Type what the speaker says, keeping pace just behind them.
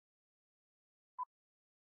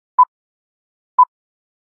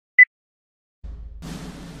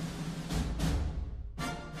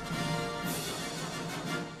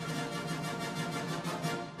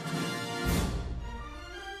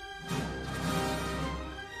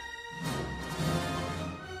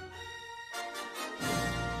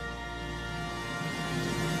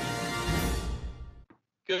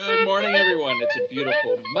Good morning, everyone. It's a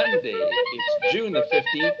beautiful Monday. It's June the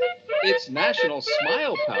 15th. It's National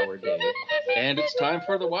Smile Power Day. And it's time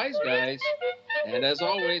for the Wise Guys. And as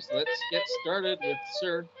always, let's get started with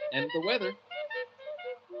Sir and the weather.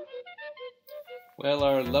 Well,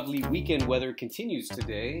 our lovely weekend weather continues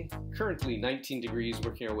today. Currently 19 degrees,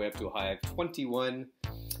 working our way up to a high of 21.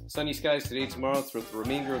 Sunny skies today, tomorrow, throughout the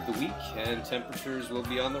remainder of the week, and temperatures will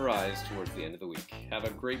be on the rise towards the end of the week. Have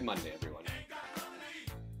a great Monday, everyone.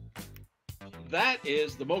 That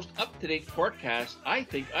is the most up-to-date forecast I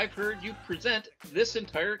think I've heard you present this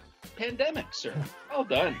entire pandemic, sir. Well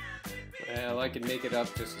done. Well, I can make it up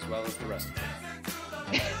just as well as the rest of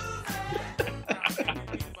them.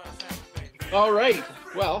 All right.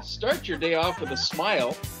 Well, start your day off with a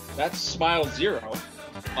smile. That's Smile Zero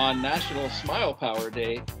on National Smile Power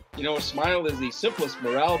Day. You know, a smile is the simplest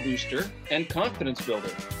morale booster and confidence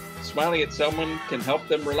builder. Smiling at someone can help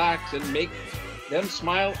them relax and make them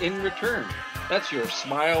smile in return. That's your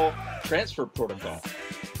smile transfer protocol.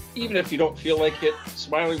 Even if you don't feel like it,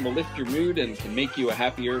 smiling will lift your mood and can make you a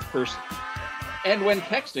happier person. And when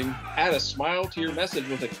texting, add a smile to your message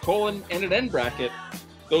with a colon and an end bracket.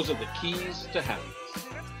 Those are the keys to happiness.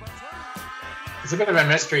 It's a bit of a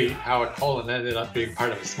mystery how a colon ended up being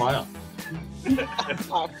part of a smile.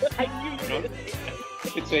 I knew you.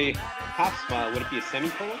 It's a half smile. Would it be a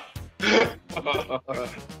semicolon?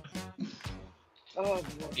 Oh,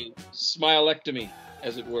 boy. Smilectomy,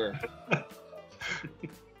 as it were.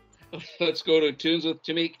 Let's go to Tunes with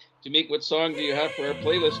Tamik. Tamik, what song do you have for our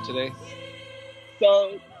playlist today?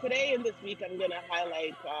 So today and this week, I'm going to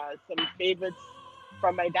highlight some favorites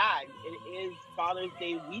from my dad. It is Father's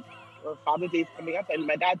Day week, or Father's Day is coming up, and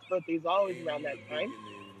my dad's birthday is always around that time.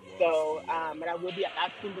 So, and I will be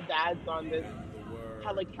asking the dads on this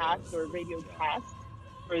telecast or radio cast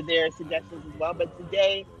for their suggestions as well. But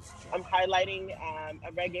today, I'm highlighting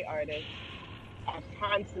a reggae artist, a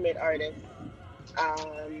consummate artist,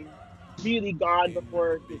 really gone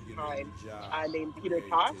before his time, named Peter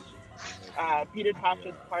Tosh. Peter Tosh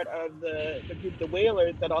was part of the group The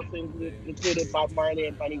Wailers that also included Bob Marley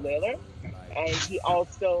and Bunny Wailer. And he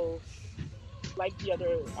also, like the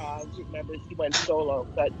other group members, he went solo.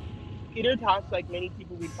 But Peter Tosh, like many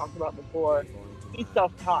people we've talked about before, he's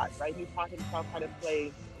self-taught, right? He taught himself how to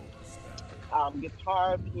play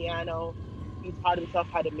guitar, piano. He taught himself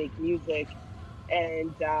how to make music.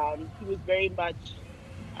 And he was very much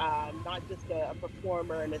not just a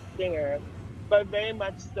performer and a singer, but very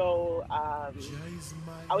much so, I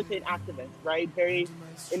would say an activist, right? Very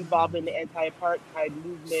involved in the anti-apartheid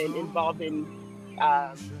movement, involved in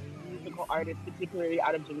musical artists, particularly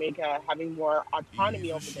out of Jamaica, having more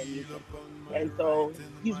autonomy over their music. And so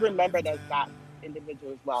he's remembered as that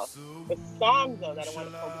individual as well. The song, though, that I want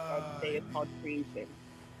to focus on today is called Creation.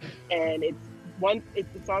 And it's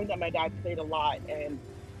the song that my dad played a lot. And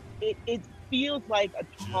it feels like a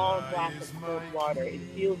tall glass of cold water. It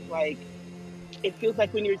feels like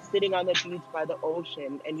when you're sitting on the beach by the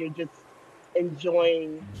ocean and you're just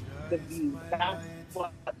enjoying the view. That's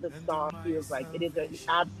what the song feels like. It is an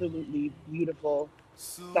absolutely beautiful,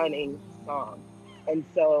 stunning song. And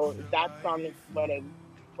so that song is what I'm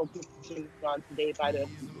focusing on today by the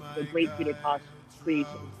great Peter Tosh creation.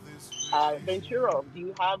 Venturo, do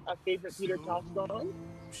you have a favorite Peter Tosh song?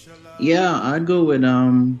 Yeah, I'd go with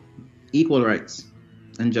Equal Rights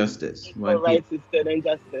and Justice. Equal Rights is good and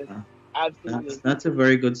Justice. Absolutely. That's a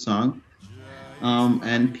very good song.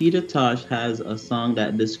 And Peter Tosh has a song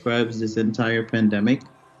that describes this entire pandemic,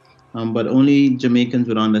 but only Jamaicans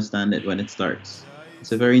would understand it when it starts.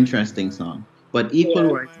 It's a very interesting song. But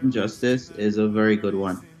Equal Rights and Justice is a very good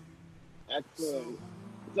one. Excellent.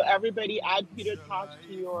 So everybody add Peter Tosh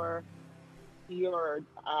to your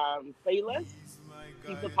playlist.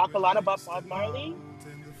 People talk a lot about Bob Marley,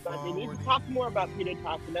 but they need to talk more about Peter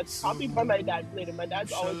Tosh, and that's probably why my dad played it. My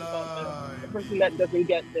dad's always about the person that doesn't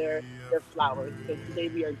get their flowers. So today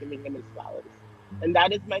we are giving him his flowers. And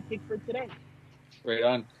that is my pick for today. Right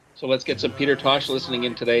on. So let's get some Peter Tosh listening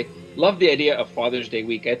in today. Love the idea of Father's Day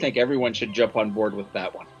week. I think everyone should jump on board with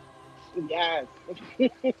that one. Yes.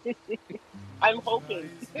 I'm hoping.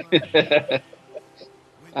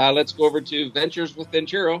 Let's go over to Ventures with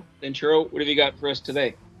Venturo. Venturo, what have you got for us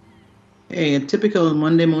today? Hey, a typical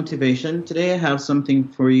Monday motivation. Today I have something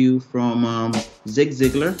for you from Zig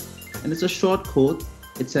Ziglar, and it's a short quote.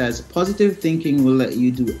 It says, "Positive thinking will let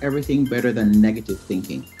you do everything better than negative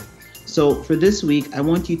thinking." So for this week, I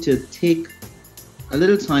want you to take a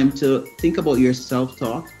little time to think about your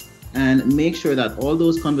self-talk and make sure that all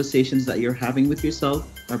those conversations that you're having with yourself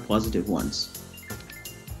are positive ones.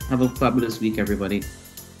 Have a fabulous week, everybody.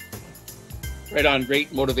 Right on,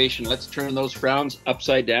 great motivation. Let's turn those frowns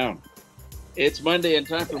upside down. It's Monday and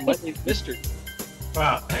time for Monday's Mystery.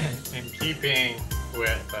 Well, in keeping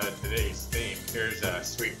with today's theme, here's a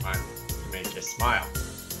sweet one to make you smile.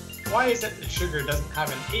 Why is it that sugar doesn't have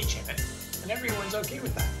an H in it, and everyone's okay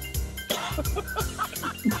with that?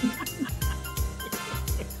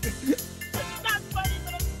 It's not funny,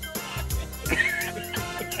 but I'm so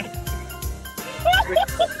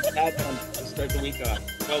That's one to start the week off.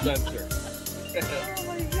 Well done, sir. Oh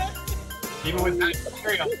my god. Even with that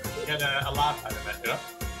material, you get a laugh out of it, you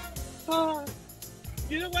know?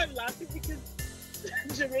 You know what? I'm laughing because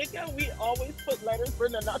Jamaica, we always put letters where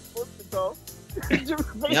they're not supposed to go.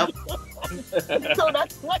 Yep. So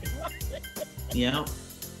that's why. Yeah.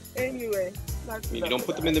 Anyway, that's You don't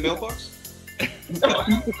put them in the mailbox?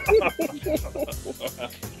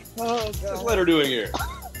 Oh What's this god. letter doing here?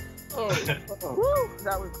 Woo,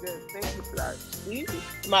 that was good. Thank you for that. See?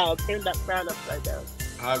 Smile. Turn that frown upside down.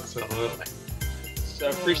 Absolutely. It's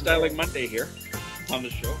Freestyling Monday here on the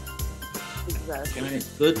show. Exactly.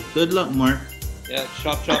 Right. Good luck, Mark. Yeah,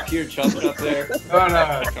 chop chop here, chop chop there. No,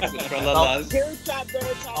 no. Comes the tra-la-las. Here, chop, there,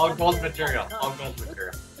 chop. All gold material. All gold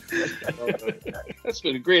material. That's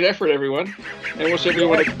been a great effort, everyone. And we'll see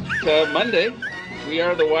everyone Monday. We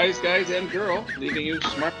are the wise guys and girl, leaving you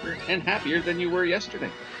smarter and happier than you were yesterday.